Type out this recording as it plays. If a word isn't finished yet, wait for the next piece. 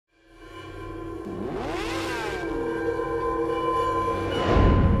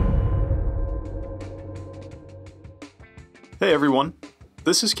Hey everyone,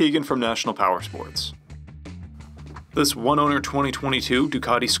 this is Keegan from National Powersports. This one-owner 2022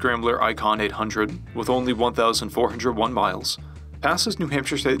 Ducati Scrambler Icon 800 with only 1,401 miles passes New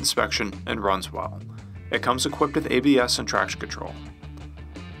Hampshire State inspection and runs well. It comes equipped with ABS and traction control.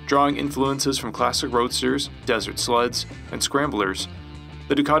 Drawing influences from classic roadsters, desert sleds, and scramblers,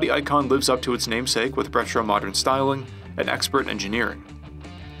 the Ducati Icon lives up to its namesake with retro modern styling and expert engineering.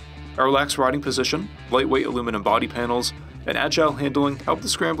 A relaxed riding position, lightweight aluminum body panels, and agile handling help the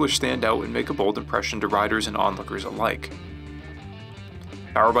Scrambler stand out and make a bold impression to riders and onlookers alike.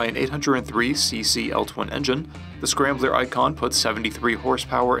 Powered by an 803cc L-twin engine, the Scrambler Icon puts 73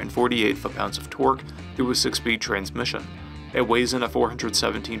 horsepower and 48 foot-pounds of torque through a 6-speed transmission. It weighs in at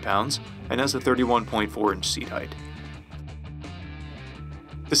 417 pounds and has a 31.4-inch seat height.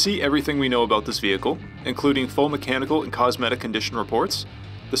 To see everything we know about this vehicle, including full mechanical and cosmetic condition reports,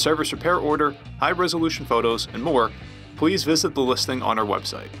 the service repair order, high-resolution photos, and more, please visit the listing on our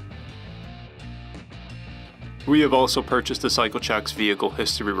website. We have also purchased the CycleCheck's Vehicle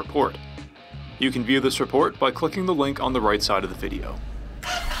History Report. You can view this report by clicking the link on the right side of the video.